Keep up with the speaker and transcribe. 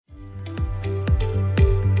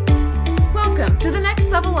Welcome to the Next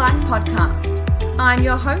Level Life podcast. I'm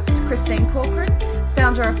your host, Christine Corcoran,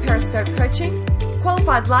 founder of Periscope Coaching,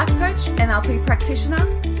 qualified life coach, NLP practitioner,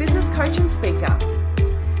 business coach and speaker.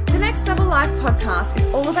 The Next Level Life podcast is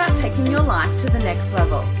all about taking your life to the next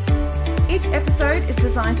level. Each episode is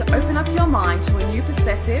designed to open up your mind to a new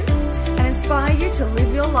perspective and inspire you to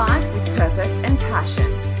live your life with purpose and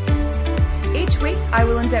passion. Each week, I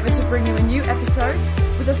will endeavour to bring you a new episode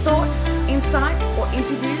with a thought, insight, or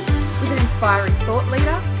interview with an inspiring thought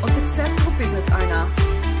leader or successful business owner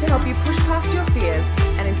to help you push past your fears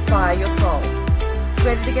and inspire your soul.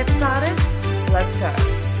 Ready to get started? Let's go.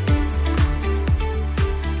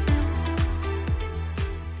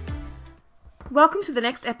 Welcome to the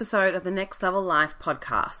next episode of the Next Level Life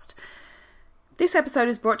podcast. This episode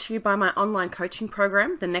is brought to you by my online coaching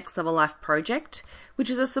program, the Next Level Life Project, which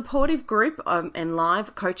is a supportive group and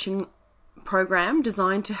live coaching program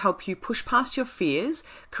designed to help you push past your fears,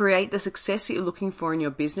 create the success that you're looking for in your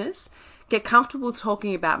business, get comfortable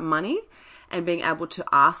talking about money and being able to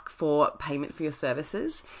ask for payment for your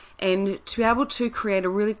services, and to be able to create a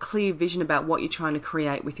really clear vision about what you're trying to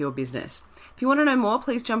create with your business. If you want to know more,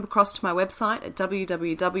 please jump across to my website at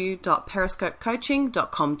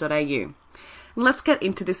www.periscopecoaching.com.au. And let's get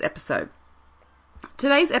into this episode.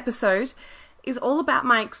 Today's episode is all about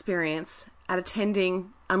my experience at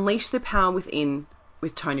attending Unleash the Power Within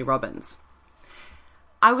with Tony Robbins.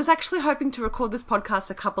 I was actually hoping to record this podcast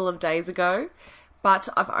a couple of days ago, but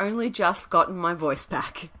I've only just gotten my voice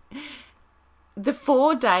back. The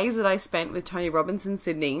 4 days that I spent with Tony Robbins in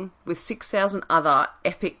Sydney with 6,000 other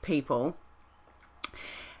epic people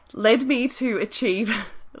led me to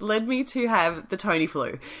have the Tony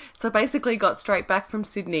flu. So I basically got straight back from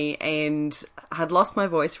Sydney and had lost my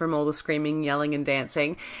voice from all the screaming, yelling and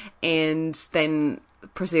dancing, and then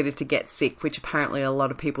proceeded to get sick, which apparently a lot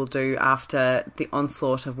of people do after the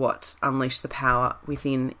onslaught of what Unleash the Power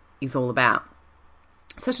Within is all about.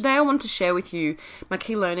 So today I want to share with you my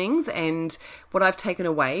key learnings and what I've taken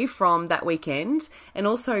away from that weekend, and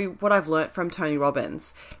also what I've learnt from Tony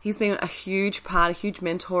Robbins. He's been a huge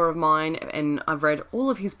mentor of mine, and I've read all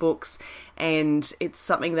of his books, and it's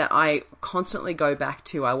something that I constantly go back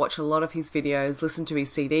to. I watch a lot of his videos, listen to his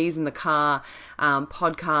CDs in the car,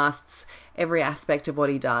 podcasts, every aspect of what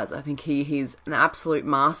he does. I think he's an absolute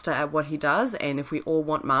master at what he does, and if we all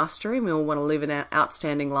want mastery and we all want to live an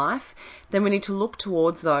outstanding life, then we need to look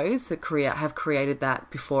towards those that have created that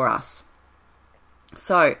before us.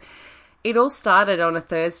 So it all started on a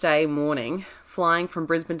Thursday morning, flying from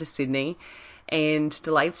Brisbane to Sydney, and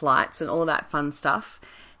delayed flights and all of that fun stuff,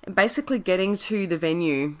 and basically getting to the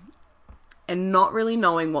venue and not really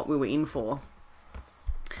knowing what we were in for.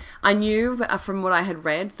 I knew from what I had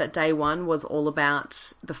read that day one was all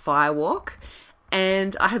about the firewalk,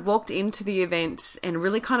 and I had walked into the event and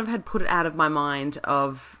really kind of had put it out of my mind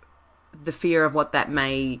of the fear of what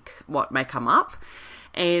may come up.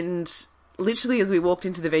 And literally as we walked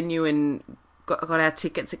into the venue and got our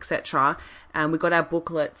tickets, etc., we got our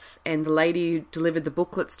booklets, and the lady who delivered the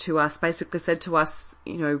booklets to us basically said to us,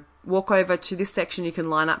 walk over to this section, you can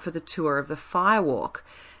line up for the tour of the firewalk.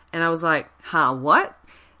 And I was like, what?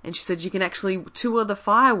 And she said, you can actually tour the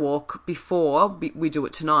firewalk before we do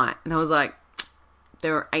it tonight. And I was like,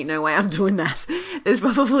 there ain't no way I'm doing that. There's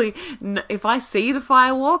probably, if I see the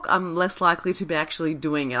firewalk, I'm less likely to be actually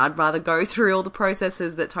doing it. I'd rather go through all the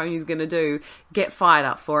processes that Tony's going to do, get fired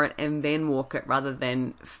up for it, and then walk it rather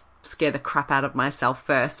than scare the crap out of myself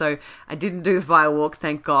first. So I didn't do the firewalk,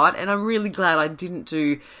 thank God. And I'm really glad I didn't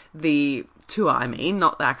do the tour,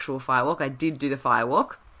 not the actual firewalk. I did do the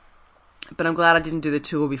firewalk. But I'm glad I didn't do the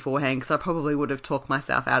tour beforehand, because I probably would have talked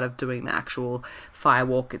myself out of doing the actual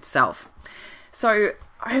firewalk itself. So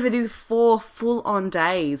over these 4 full-on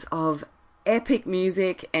days of epic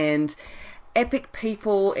music and epic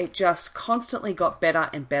people, it just constantly got better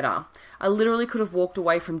and better. I literally could have walked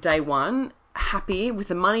away from day one happy with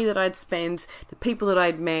the money that I'd spent, the people that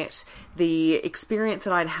I'd met, the experience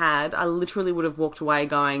that I'd had. I literally would have walked away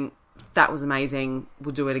going, that was amazing,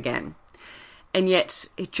 we'll do it again. And yet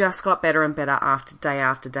it just got better and better after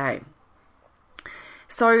day.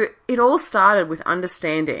 So it all started with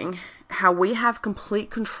understanding how we have complete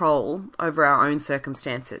control over our own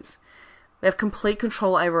circumstances. We have complete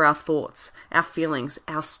control over our thoughts, our feelings,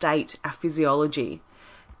 our state, our physiology,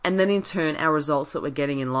 and then in turn our results that we're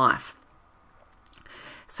getting in life.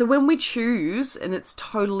 So when we choose, and it's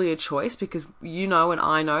totally a choice, because and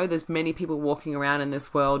I know there's many people walking around in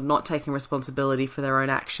this world not taking responsibility for their own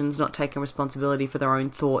actions, not taking responsibility for their own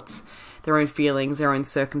thoughts, their own feelings, their own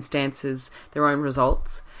circumstances, their own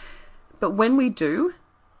results. But when we do,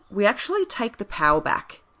 we actually take the power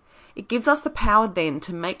back. It gives us the power then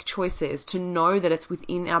to make choices, to know that it's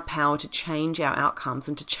within our power to change our outcomes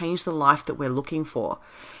and to change the life that we're looking for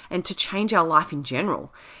and to change our life in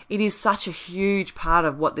general. It is such a huge part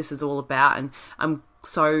of what this is all about, and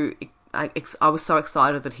I was so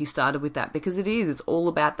excited that he started with that, because it's all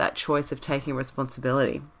about that choice of taking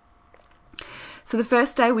responsibility. So the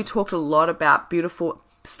first day we talked a lot about beautiful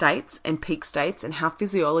states and peak states and how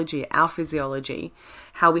our physiology,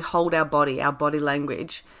 how we hold our body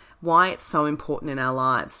language, why it's so important in our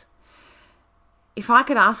lives. If I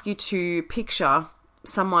could ask you to picture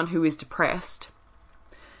someone who is depressed,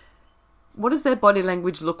 what does their body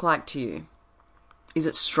language look like to you? Is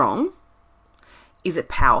it strong? Is it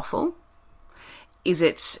powerful? Is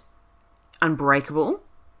it unbreakable?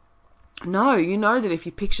 No, you know that if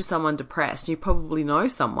you picture someone depressed, you probably know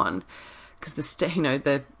someone, because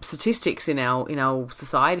the statistics in our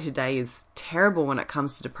society today is terrible when it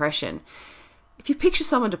comes to depression. If you picture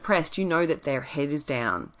someone depressed, you know that their head is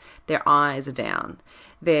down, their eyes are down,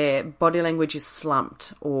 their body language is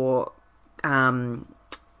slumped or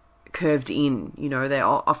curved in. They're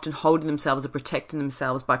often holding themselves or protecting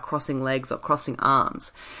themselves by crossing legs or crossing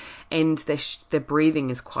arms, and their breathing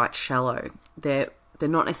is quite shallow. They're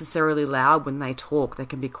not necessarily loud when they talk. They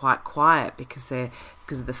can be quite quiet because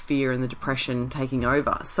of the fear and the depression taking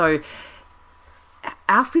over. So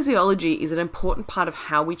our physiology is an important part of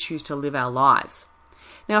how we choose to live our lives.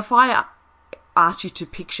 Now, if I asked you to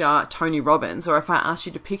picture Tony Robbins, or if I asked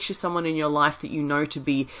you to picture someone in your life that you know to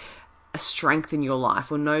be a strength in your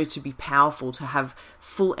life, or know to be powerful, to have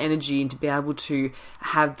full energy and to be able to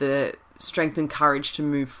have the strength and courage to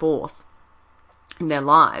move forth in their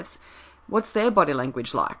lives, what's their body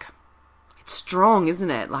language like? It's strong,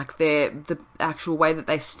 isn't it? Like the actual way that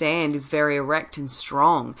they stand is very erect and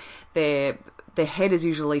strong. Their head is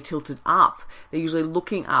usually tilted up. They're usually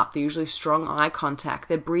looking up. They're usually strong eye contact.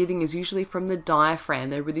 Their breathing is usually from the diaphragm.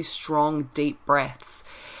 They're really strong, deep breaths.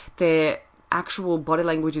 Their actual body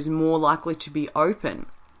language is more likely to be open.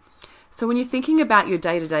 So when you're thinking about your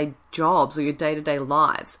day-to-day jobs or your day-to-day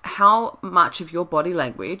lives, how much of your body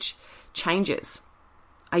language changes?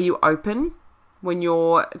 Are you open when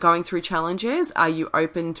you're going through challenges? Are you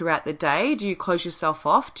open throughout the day? Do you close yourself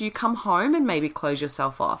off? Do you come home and maybe close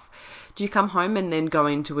yourself off? Do you come home and then go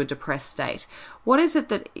into a depressed state? What is it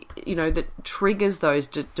that triggers those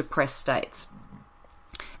depressed states?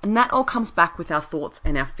 And that all comes back with our thoughts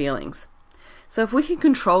and our feelings. So if we can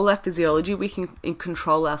control our physiology, we can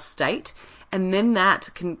control our state, and then that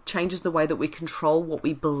changes the way that we control what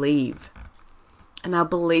we believe. And our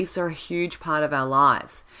beliefs are a huge part of our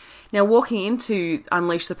lives. Now, walking into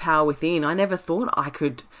Unleash the Power Within, I never thought I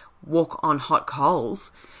could walk on hot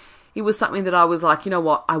coals. It was something that I was like, you know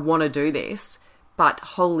what, I want to do this, but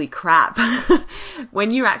holy crap.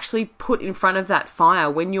 When you're actually put in front of that fire,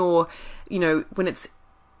 when you're, when it's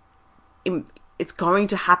going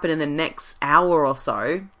to happen in the next hour or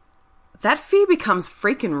so, that fear becomes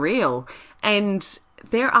freaking real. And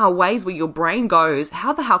there are ways where your brain goes,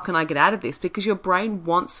 how the hell can I get out of this? Because your brain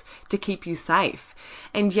wants to keep you safe.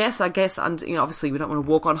 And yes, I guess, obviously we don't want to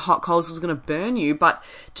walk on hot coals, it's going to burn you, but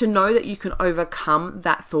to know that you can overcome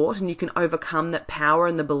that thought and you can overcome that power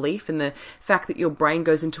and the belief and the fact that your brain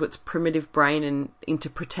goes into its primitive brain and into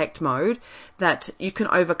protect mode, that you can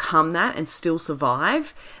overcome that and still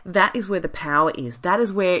survive, that is where the power is. That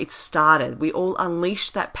is where it started. We all unleash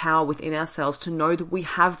that power within ourselves to know that we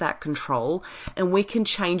have that control and we can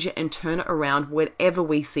change it and turn it around whenever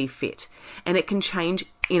we see fit. And it can change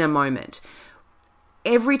in a moment.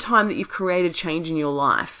 Every time that you've created change in your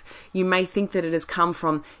life, you may think that it has come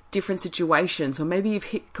from different situations, or maybe you've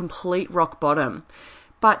hit complete rock bottom,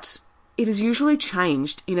 but it is usually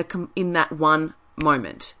changed in that one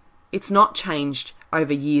moment. It's not changed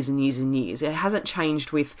over years and years and years. It hasn't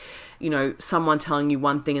changed with, someone telling you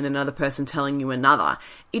one thing and another person telling you another.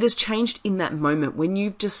 It has changed in that moment when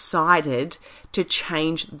you've decided to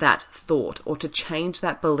change that thought or to change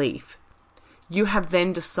that belief. You have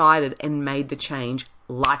then decided and made the change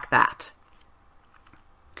like that.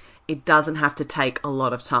 It doesn't have to take a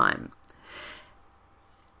lot of time.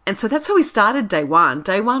 And so that's how we started day one.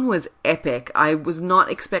 Day one was epic. I was not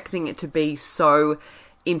expecting it to be so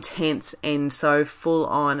intense and so full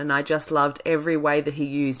on, and I just loved every way that he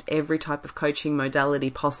used every type of coaching modality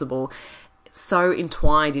possible. So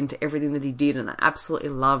entwined into everything that he did, and I absolutely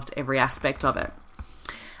loved every aspect of it.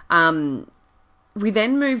 We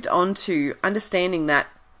then moved on to understanding that,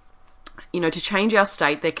 to change our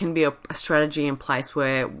state, there can be a strategy in place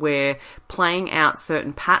where we're playing out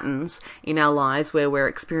certain patterns in our lives where we're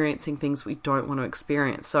experiencing things we don't want to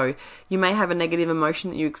experience. So you may have a negative emotion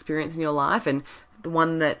that you experience in your life, and The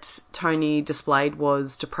one that Tony displayed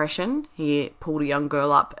was depression. He pulled a young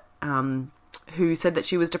girl up who said that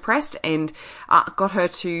she was depressed and got her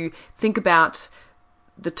to think about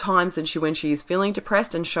the times when she is feeling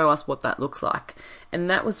depressed and show us what that looks like. And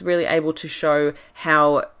that was really able to show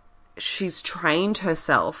how she's trained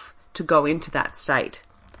herself to go into that state.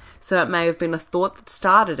 So it may have been a thought that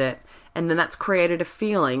started it, and then that's created a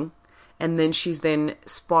feeling, and then she's then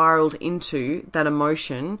spiraled into that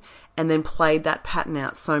emotion and then played that pattern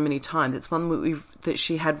out so many times. It's one that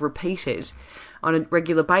she had repeated on a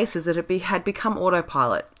regular basis, that it had become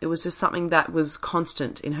autopilot. It was just something that was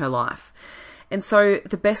constant in her life. And so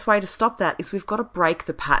the best way to stop that is we've got to break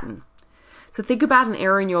the pattern. So think about an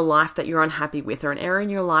area in your life that you're unhappy with, or an area in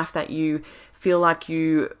your life that you feel like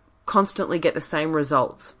you constantly get the same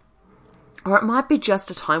results. Or it might be just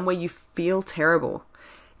a time where you feel terrible.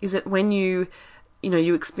 Is it when you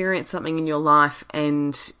experience something in your life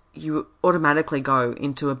and you automatically go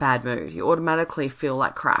into a bad mood? You automatically feel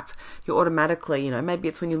like crap. You automatically, maybe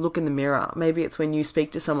it's when you look in the mirror. Maybe it's when you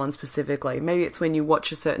speak to someone specifically. Maybe it's when you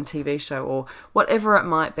watch a certain TV show, or whatever it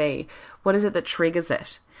might be. What is it that triggers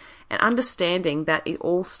it? And understanding that it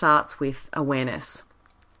all starts with awareness.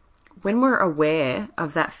 When we're aware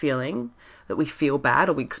of that feeling, that we feel bad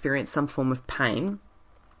or we experience some form of pain,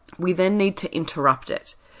 we then need to interrupt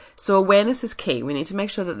it. So awareness is key. We need to make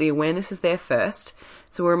sure that the awareness is there first.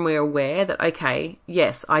 So when we're aware that, okay,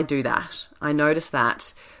 yes, I do that. I notice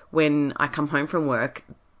that when I come home from work,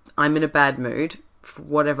 I'm in a bad mood for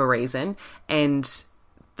whatever reason, and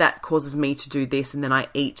that causes me to do this, and then I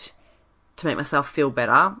eat to make myself feel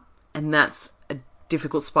better, and that's a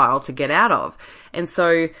difficult spiral to get out of. And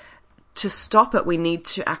so to stop it, we need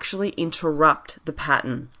to actually interrupt the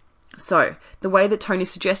pattern. So the way that Tony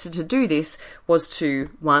suggested to do this was to,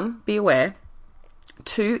 1, be aware,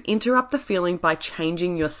 2, interrupt the feeling by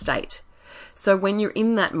changing your state. So when you're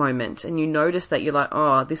in that moment and you notice that you're like,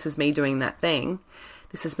 oh, this is me doing that thing,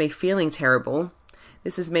 this is me feeling terrible,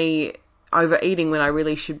 this is me overeating when I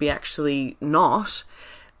really should be actually not,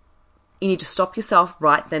 you need to stop yourself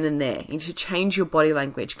right then and there. You need to change your body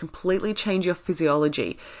language, completely change your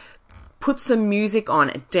physiology. Put some music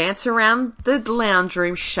on, dance around the lounge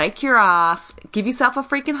room, shake your ass, give yourself a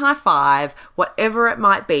freaking high five, whatever it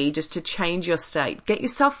might be, just to change your state. Get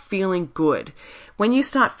yourself feeling good. When you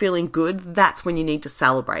start feeling good, that's when you need to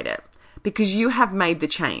celebrate it, because you have made the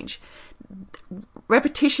change.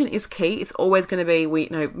 Repetition is key. It's always going to be,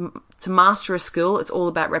 to master a skill, it's all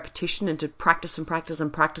about repetition, and to practice and practice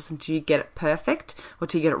and practice until you get it perfect, or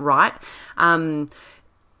till you get it right.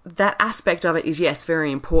 That aspect of it is, yes,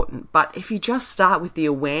 very important. But if you just start with the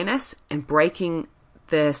awareness and breaking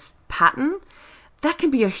this pattern, that can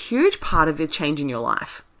be a huge part of the change in your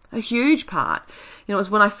life. A huge part. It was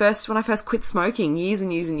when I first quit smoking years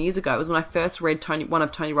and years and years ago. It was when I first read one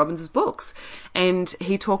of Tony Robbins' books, and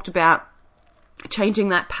he talked about changing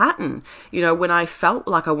that pattern. When I felt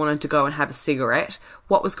like I wanted to go and have a cigarette,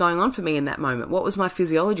 what was going on for me in that moment? What was my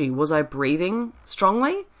physiology? Was I breathing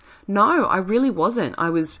strongly? No, I really wasn't.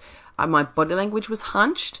 My body language was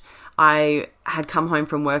hunched. I had come home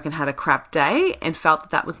from work and had a crap day and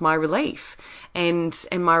felt that was my relief and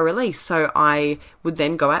my release. So I would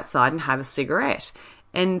then go outside and have a cigarette.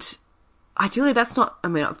 And ideally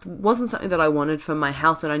it wasn't something that I wanted for my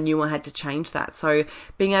health, and I knew I had to change that. So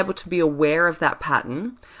being able to be aware of that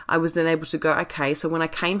pattern, I was then able to go, okay, so when I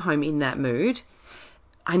came home in that mood,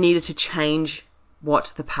 I needed to change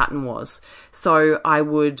what the pattern was. So I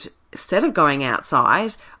would, instead of going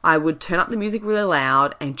outside, I would turn up the music really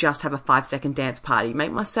loud and just have a 5-second dance party,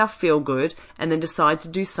 make myself feel good, and then decide to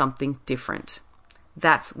do something different.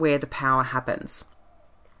 That's where the power happens.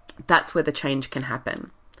 That's where the change can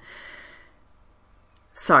happen.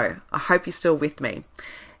 So I hope you're still with me.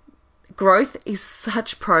 Growth is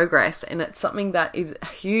such progress, and it's something that is a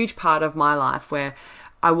huge part of my life, where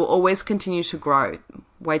I will always continue to grow.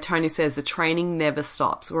 Way Tony says, the training never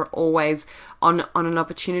stops. We're always on an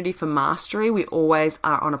opportunity for mastery. We always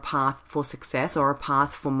are on a path for success or a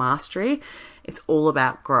path for mastery. It's all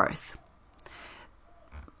about growth.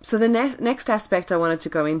 So the next aspect I wanted to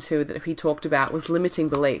go into that he talked about was limiting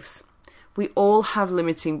beliefs. We all have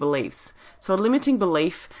limiting beliefs. So a limiting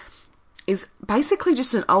belief is basically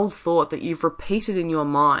just an old thought that you've repeated in your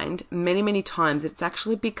mind many, many times. It's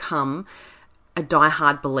actually become a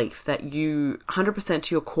die-hard belief that you 100%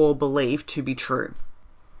 to your core believe to be true.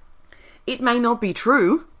 It may not be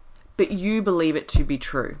true, but you believe it to be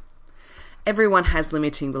true. Everyone has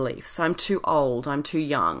limiting beliefs. I'm too old. I'm too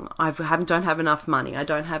young. Don't have enough money. I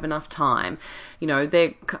don't have enough time.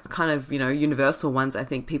 They're kind of, universal ones I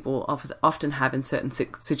think people often have in certain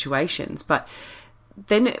situations. But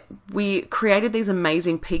then we created these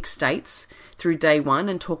amazing peak states through day one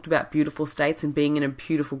and talked about beautiful states and being in a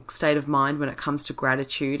beautiful state of mind when it comes to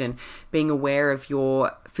gratitude and being aware of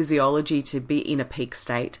your physiology to be in a peak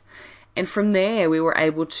state. And from there, we were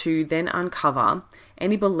able to then uncover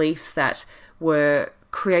any beliefs that were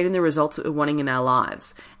creating the results that we're wanting in our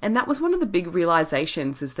lives. And that was one of the big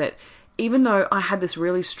realizations, is that even though I had this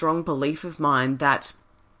really strong belief of mine that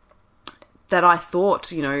I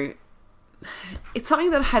thought, it's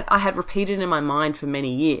something that I had repeated in my mind for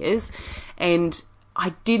many years, and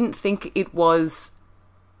I didn't think it was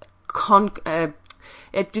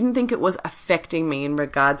affecting me in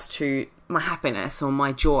regards to my happiness or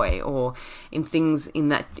my joy or in things in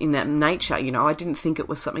that nature. I didn't think it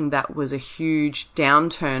was something that was a huge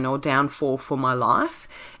downturn or downfall for my life.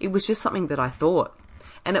 It was just something that I thought,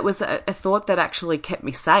 and it was a thought that actually kept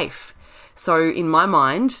me safe. So in my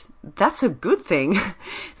mind, that's a good thing.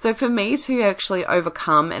 So for me to actually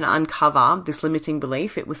overcome and uncover this limiting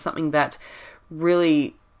belief, it was something that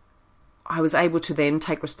really I was able to then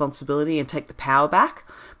take responsibility and take the power back,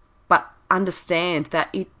 but understand that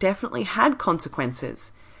it definitely had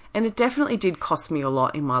consequences, and it definitely did cost me a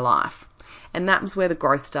lot in my life. And that was where the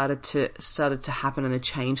growth started to happen and the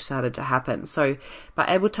change started to happen. So by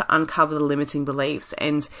able to uncover the limiting beliefs,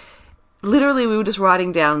 and literally we were just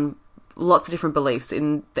writing down lots of different beliefs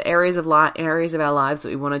in the areas of our lives that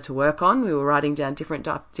we wanted to work on. We were writing down different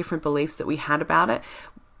beliefs that we had about it,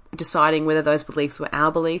 deciding whether those beliefs were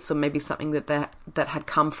our beliefs or maybe something that had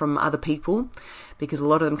come from other people, because a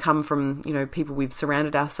lot of them come from people we've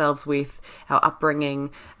surrounded ourselves with, our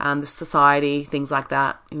upbringing, the society, things like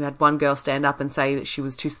that. We had one girl stand up and say that she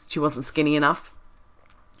wasn't skinny enough,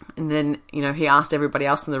 and then he asked everybody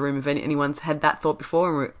else in the room if anyone's had that thought before,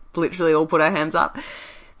 and we literally all put our hands up.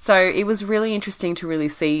 So it was really interesting to really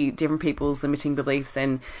see different people's limiting beliefs.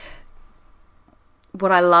 And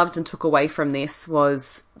what I loved and took away from this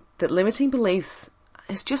was that limiting beliefs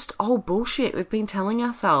is just old bullshit we've been telling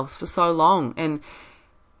ourselves for so long. And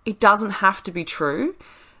it doesn't have to be true.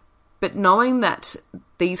 But knowing that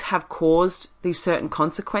these have caused these certain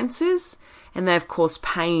consequences, and they've caused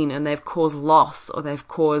pain, and they've caused loss, or they've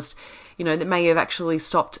caused, that may have actually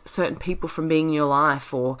stopped certain people from being in your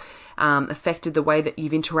life, or affected the way that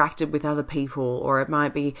you've interacted with other people, or it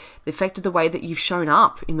might be affected the way that you've shown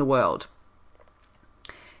up in the world,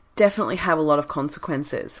 definitely have a lot of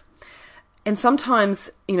consequences. And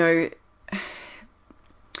sometimes,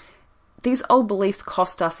 these old beliefs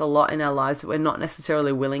cost us a lot in our lives that we're not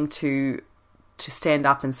necessarily willing to stand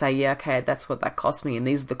up and say, yeah, okay, that's what that cost me, and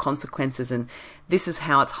these are the consequences, and this is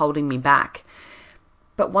how it's holding me back.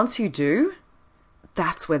 But once you do,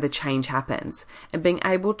 that's where the change happens. And being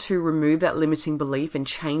able to remove that limiting belief and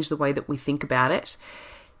change the way that we think about it,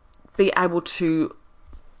 be able to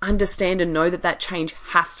understand and know that change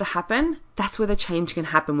has to happen, that's where the change can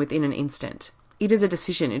happen within an instant. It is a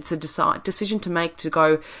decision. It's a decision to make, to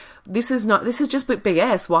go, this is just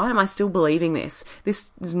BS. Why am I still believing this?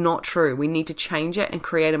 This is not true. We need to change it and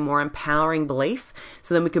create a more empowering belief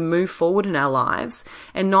so then we can move forward in our lives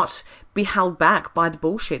and not be held back by the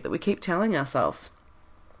bullshit that we keep telling ourselves.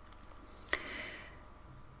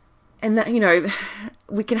 And that,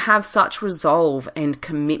 we can have such resolve and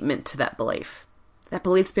commitment to that belief. That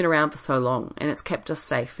belief's been around for so long, and it's kept us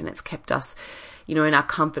safe, and it's kept us, in our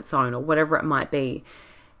comfort zone, or whatever it might be.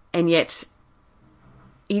 And yet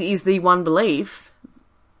it is the one belief,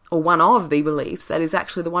 or one of the beliefs, that is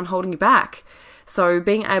actually the one holding you back. So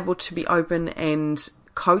being able to be open and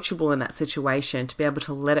coachable in that situation, to be able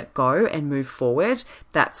to let it go and move forward,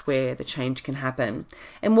 that's where the change can happen.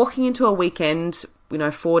 And walking into a weekend,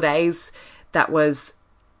 4 days, that was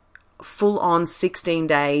full on 16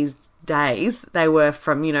 days, they were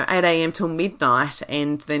from, 8 a.m. till midnight,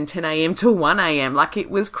 and then 10 a.m. till 1 a.m. Like, it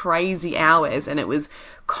was crazy hours, and it was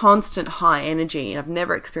constant high energy, and I've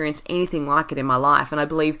never experienced anything like it in my life. And I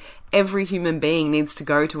believe every human being needs to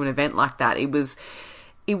go to an event like that. It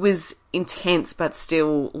was intense, but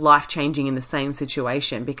still life-changing in the same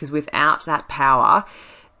situation, because without that power,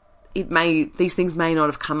 these things may not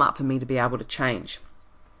have come up for me to be able to change.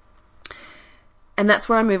 And that's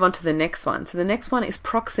where I move on to the next one. So the next one is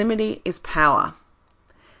proximity is power.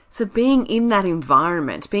 So being in that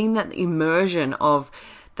environment, being that immersion of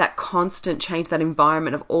that constant change, that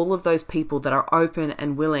environment of all of those people that are open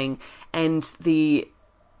and willing, and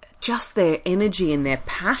just their energy and their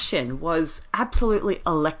passion was absolutely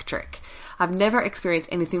electric. I've never experienced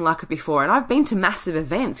anything like it before. And I've been to massive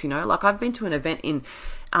events, like I've been to an event in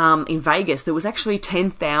Vegas that was actually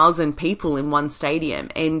 10,000 people in one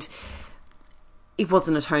stadium, and it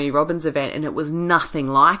wasn't a Tony Robbins event, and it was nothing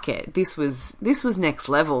like it. This was next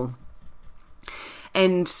level.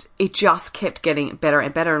 And it just kept getting better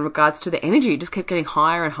and better in regards to the energy. It just kept getting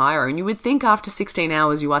higher and higher. And you would think after 16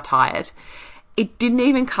 hours you are tired. It didn't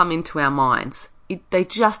even come into our minds. They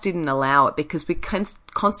just didn't allow it, because we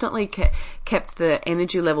constantly kept the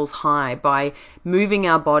energy levels high by moving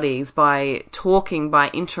our bodies, by talking, by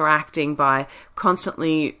interacting, by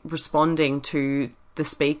constantly responding to the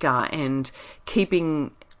speaker and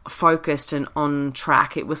keeping focused and on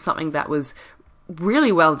track. It was something that was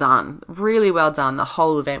really well done, really well done. The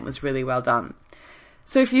whole event was really well done.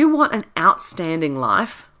 So if you want an outstanding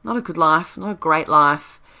life, not a good life, not a great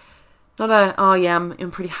life, not a, oh yeah, I'm in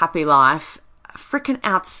a pretty happy life, a freaking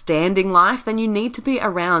outstanding life, then you need to be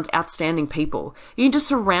around outstanding people. You need to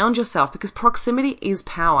surround yourself, because proximity is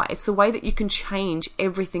power. It's the way that you can change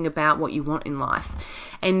everything about what you want in life.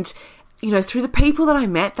 And, you know, through the people that I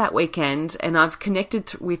met that weekend and I've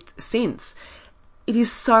connected with since, it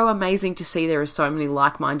is so amazing to see there are so many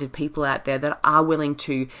like-minded people out there that are willing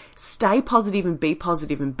to stay positive and be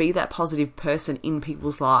that positive person in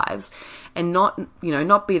people's lives, and not, you know,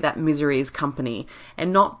 not be that misery is company,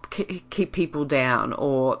 and not keep people down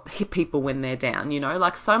or hit people when they're down. You know,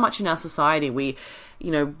 like so much in our society, we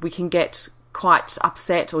can get quite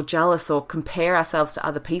upset or jealous or compare ourselves to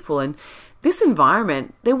other people. And this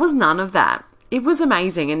environment, there was none of that. It was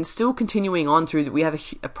amazing, and still continuing on through. We have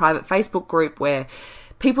a private Facebook group where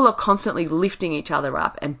people are constantly lifting each other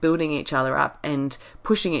up and building each other up and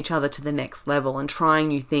pushing each other to the next level and trying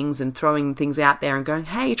new things and throwing things out there and going,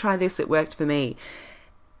 hey, try this, it worked for me.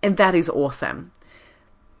 And that is awesome.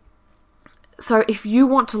 So if you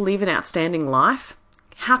want to live an outstanding life,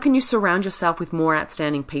 how can you surround yourself with more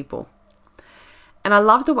outstanding people? And I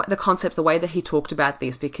love the concept, the way that he talked about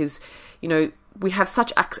this, because, you know, we have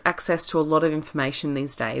such access to a lot of information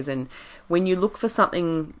these days. And when you look for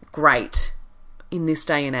something great in this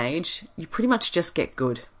day and age, you pretty much just get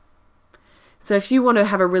good. So if you want to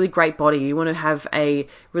have a really great body, you want to have a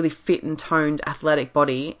really fit and toned athletic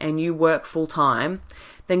body, and you work full time,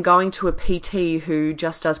 then going to a PT who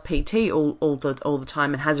just does PT all the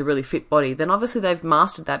time and has a really fit body, then obviously they've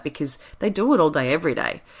mastered that because they do it all day, every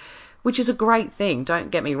day. Which is a great thing, don't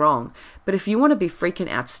get me wrong. But if you want to be freaking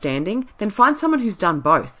outstanding, then find someone who's done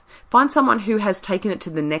both. Find someone who has taken it to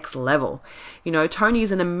the next level. You know, Tony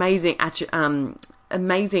is an amazing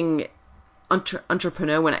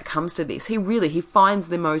entrepreneur when it comes to this. He finds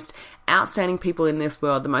the most outstanding people in this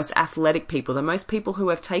world, the most athletic people, the most people who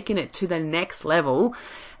have taken it to the next level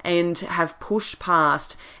and have pushed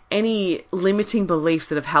past any limiting beliefs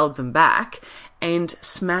that have held them back and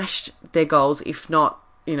smashed their goals, if not,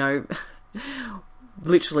 you know,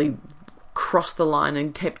 literally crossed the line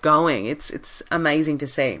and kept going. It's amazing to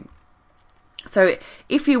see. So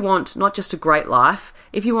if you want not just a great life,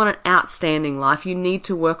 if you want an outstanding life, you need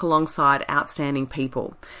to work alongside outstanding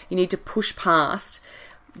people. You need to push past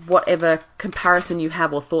whatever comparison you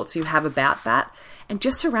have or thoughts you have about that, and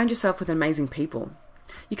just surround yourself with amazing people.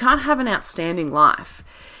 You can't have an outstanding life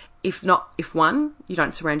if one, you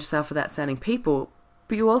don't surround yourself with outstanding people,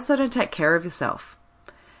 but you also don't take care of yourself.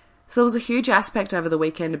 So there was a huge aspect over the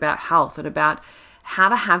weekend about health and about how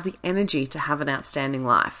to have the energy to have an outstanding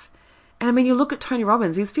life. And I mean, you look at Tony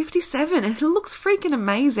Robbins, he's 57 and he looks freaking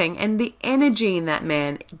amazing. And the energy in that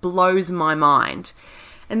man blows my mind.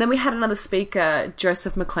 And then we had another speaker,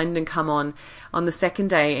 Joseph McClendon, come on the second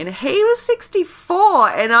day, and he was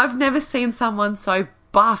 64. And I've never seen someone so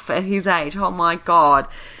buff at his age. Oh my God.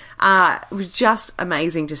 It was just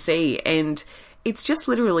amazing to see. And it's just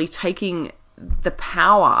literally taking the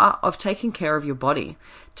power of taking care of your body,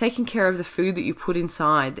 taking care of the food that you put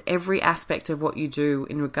inside, every aspect of what you do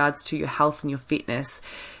in regards to your health and your fitness.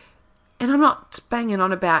 And I'm not banging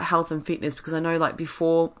on about health and fitness, because I know, like,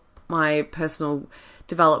 before my personal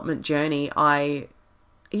development journey, I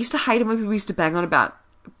used to hate it when people used to bang on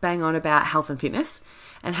about health and fitness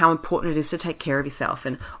and how important it is to take care of yourself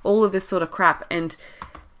and all of this sort of crap. And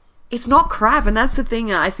it's not crap, and that's the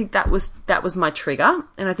thing. I think that was my trigger,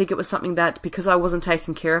 and I think it was something that, because I wasn't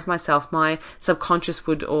taking care of myself, my subconscious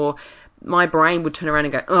or my brain would turn around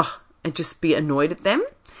and go, ugh, and just be annoyed at them,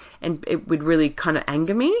 and it would really kind of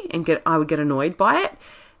anger me, and I would get annoyed by it,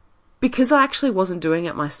 because I actually wasn't doing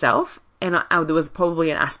it myself. And there was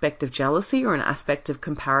probably an aspect of jealousy or an aspect of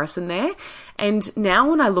comparison there. And now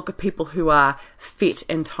when I look at people who are fit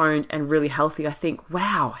and toned and really healthy, I think,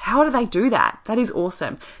 wow, how do they do that? That is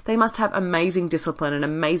awesome. They must have amazing discipline and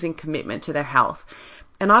amazing commitment to their health.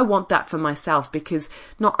 And I want that for myself, because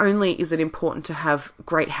not only is it important to have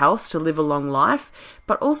great health, to live a long life,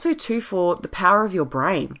 but also too for the power of your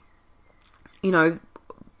brain. You know,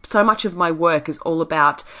 so much of my work is all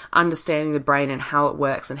about understanding the brain and how it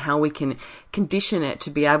works and how we can condition it to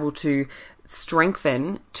be able to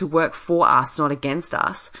strengthen to work for us, not against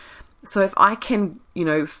us. So if I can,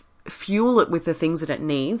 fuel it with the things that it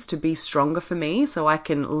needs to be stronger for me, so I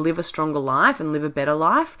can live a stronger life and live a better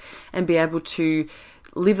life and be able to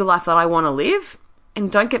live the life that I want to live.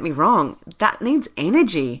 And don't get me wrong, that needs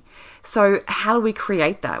energy. So how do we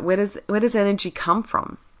create that? Where does energy come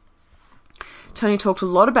from? Tony talked a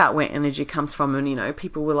lot about where energy comes from, and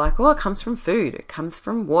people were like, it comes from food, it comes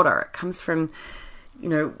from water, it comes from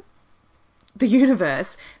the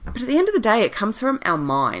universe. But at the end of the day, it comes from our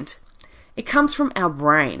mind. It comes from our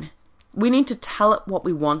brain. We need to tell it what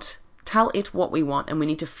we want, and we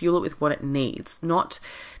need to fuel it with what it needs, not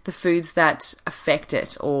the foods that affect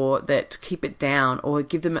it or that keep it down or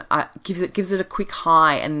gives it a quick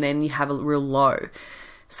high and then you have a real low.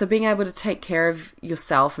 So being able to take care of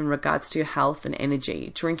yourself in regards to your health and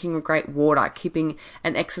energy, drinking great water, keeping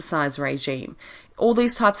an exercise regime, all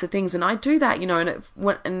these types of things. And I do that,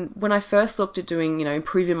 and when I first looked at doing,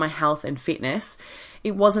 improving my health and fitness,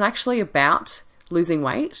 it wasn't actually about losing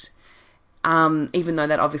weight, even though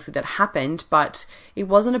that happened, but it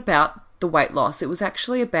wasn't about the weight loss. It was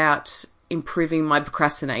actually about improving my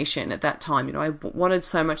procrastination at that time. I wanted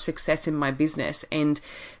so much success in my business, and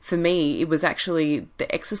for me, it was actually the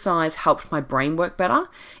exercise helped my brain work better.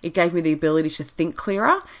 It gave me the ability to think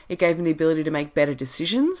clearer. It gave me the ability to make better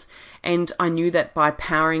decisions, and I knew that by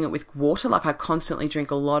powering it with water, like I constantly drink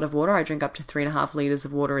a lot of water. I drink up to 3.5 liters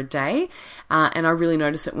of water a day, and I really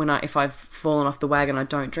notice it if I've fallen off the wagon, I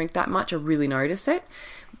don't drink that much. I really notice it.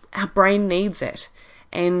 Our brain needs it,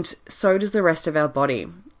 and so does the rest of our body.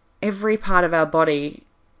 Every part of our body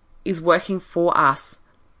is working for us,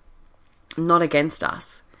 not against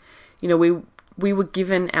us. We were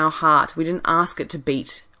given our heart. We didn't ask it to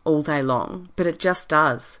beat all day long, but it just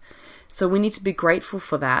does. So we need to be grateful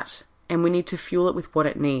for that, and we need to fuel it with what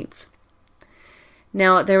it needs.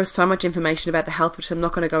 Now, there is so much information about the health, which I'm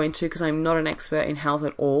not going to go into because I'm not an expert in health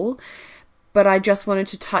at all, but I just wanted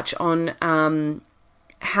to touch on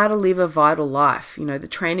how to live a vital life. The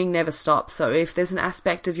training never stops. So if there's an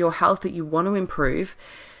aspect of your health that you want to improve,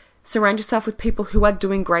 surround yourself with people who are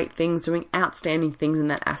doing great things, doing outstanding things in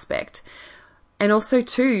that aspect. And also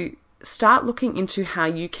too, start looking into how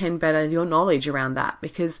you can better your knowledge around that,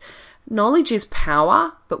 because knowledge is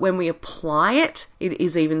power, but when we apply it, it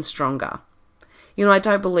is even stronger. I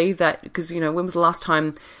don't believe that, because, when was the last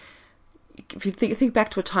time, if you think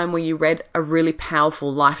back to a time where you read a really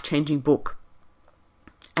powerful, life-changing book,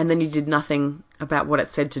 and then you did nothing about what it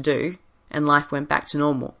said to do, and life went back to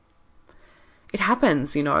normal. It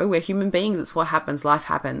happens, we're human beings, it's what happens, life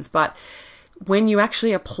happens. But when you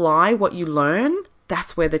actually apply what you learn,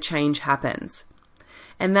 that's where the change happens.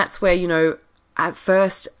 And that's where, at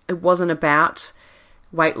first it wasn't about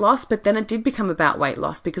weight loss, but then it did become about weight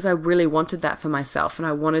loss because I really wanted that for myself, and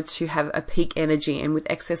I wanted to have a peak energy. And with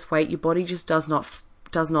excess weight, your body just does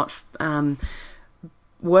not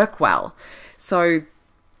work well. So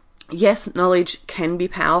yes, knowledge can be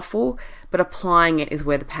powerful, but applying it is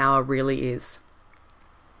where the power really is.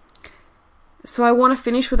 So I want to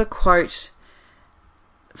finish with a quote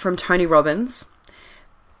from Tony Robbins,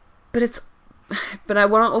 but I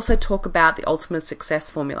want to also talk about the ultimate success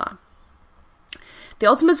formula. The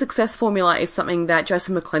ultimate success formula is something that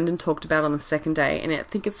Joseph McClendon talked about on the second day, and I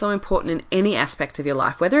think it's so important in any aspect of your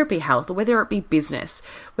life, whether it be health, or whether it be business,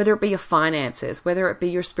 whether it be your finances, whether it be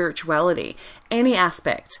your spirituality, any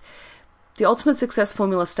aspect. The ultimate success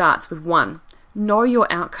formula starts with 1, know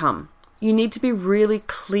your outcome. You need to be really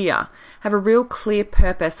clear, have a real clear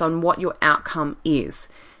purpose on what your outcome is.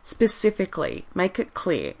 Specifically, make it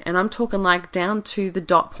clear. And I'm talking like down to the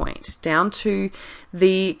dot point, down to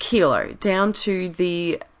the kilo, down to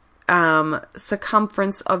the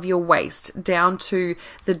circumference of your waist, down to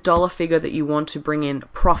the dollar figure that you want to bring in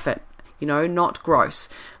profit, not gross.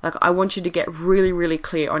 Like, I want you to get really, really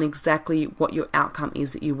clear on exactly what your outcome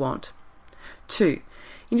is that you want. 2,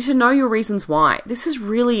 you need to know your reasons why. This is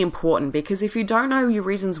really important, because if you don't know your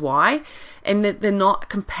reasons why, and that they're not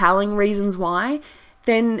compelling reasons why,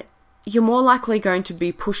 then you're more likely going to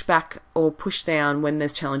be pushed back or pushed down when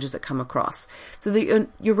there's challenges that come across. So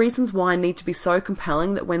your reasons why need to be so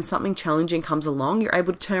compelling that when something challenging comes along, you're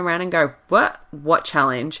able to turn around and go, what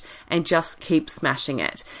challenge? And just keep smashing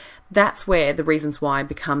it. That's where the reasons why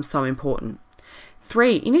become so important.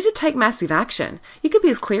 3, you need to take massive action. You could be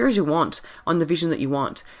as clear as you want on the vision that you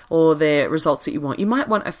want or the results that you want. You might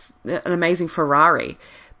want an amazing Ferrari,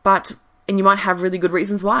 and you might have really good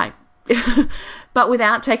reasons why. But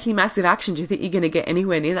without taking massive action, do you think you're going to get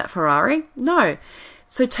anywhere near that Ferrari? No.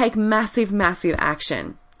 So take massive, massive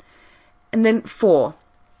action. And then 4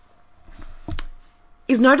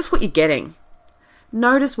 is notice what you're getting.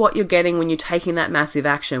 Notice what you're getting when you're taking that massive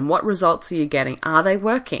action. What results are you getting? Are they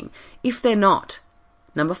working? If they're not,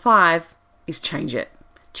 number 5 is change it.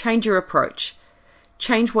 Change your approach.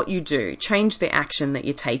 Change what you do. Change the action that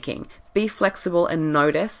you're taking. Be flexible and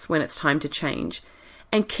notice when it's time to change.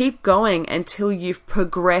 And keep going until you've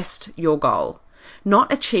progressed your goal.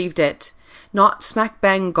 Not achieved it, not smack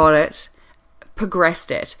bang got it,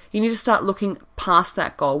 progressed it. You need to start looking past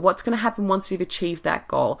that goal. What's going to happen once you've achieved that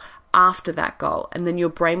goal, after that goal? And then your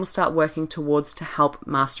brain will start working towards to help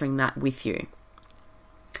mastering that with you.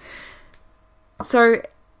 So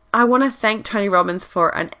I want to thank Tony Robbins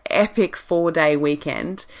for an epic 4-day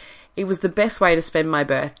weekend. It was the best way to spend my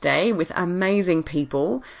birthday with amazing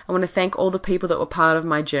people. I want to thank all the people that were part of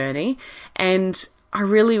my journey. And I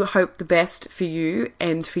really hope the best for you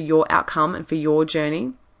and for your outcome and for your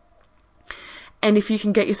journey. And if you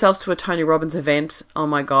can get yourselves to a Tony Robbins event, oh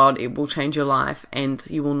my God, it will change your life and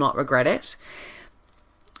you will not regret it.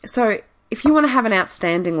 So if you want to have an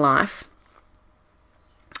outstanding life,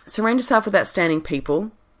 surround yourself with outstanding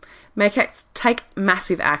people, take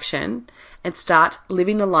massive action and start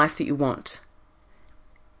living the life that you want.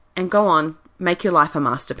 And go on, make your life a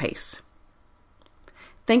masterpiece.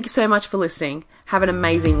 Thank you so much for listening. Have an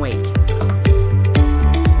amazing week.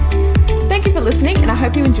 Thank you for listening, and I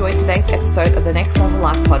hope you enjoyed today's episode of the Next Level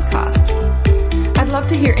Life podcast. I'd love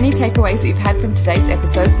to hear any takeaways that you've had from today's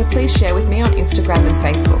episode, so please share with me on Instagram and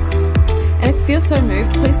Facebook. And if you feel so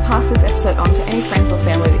moved, please pass this episode on to any friends or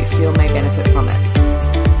family that you feel may benefit from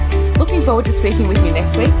it. Looking forward to speaking with you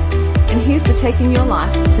next week, and here's to taking your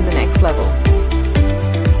life to the next level.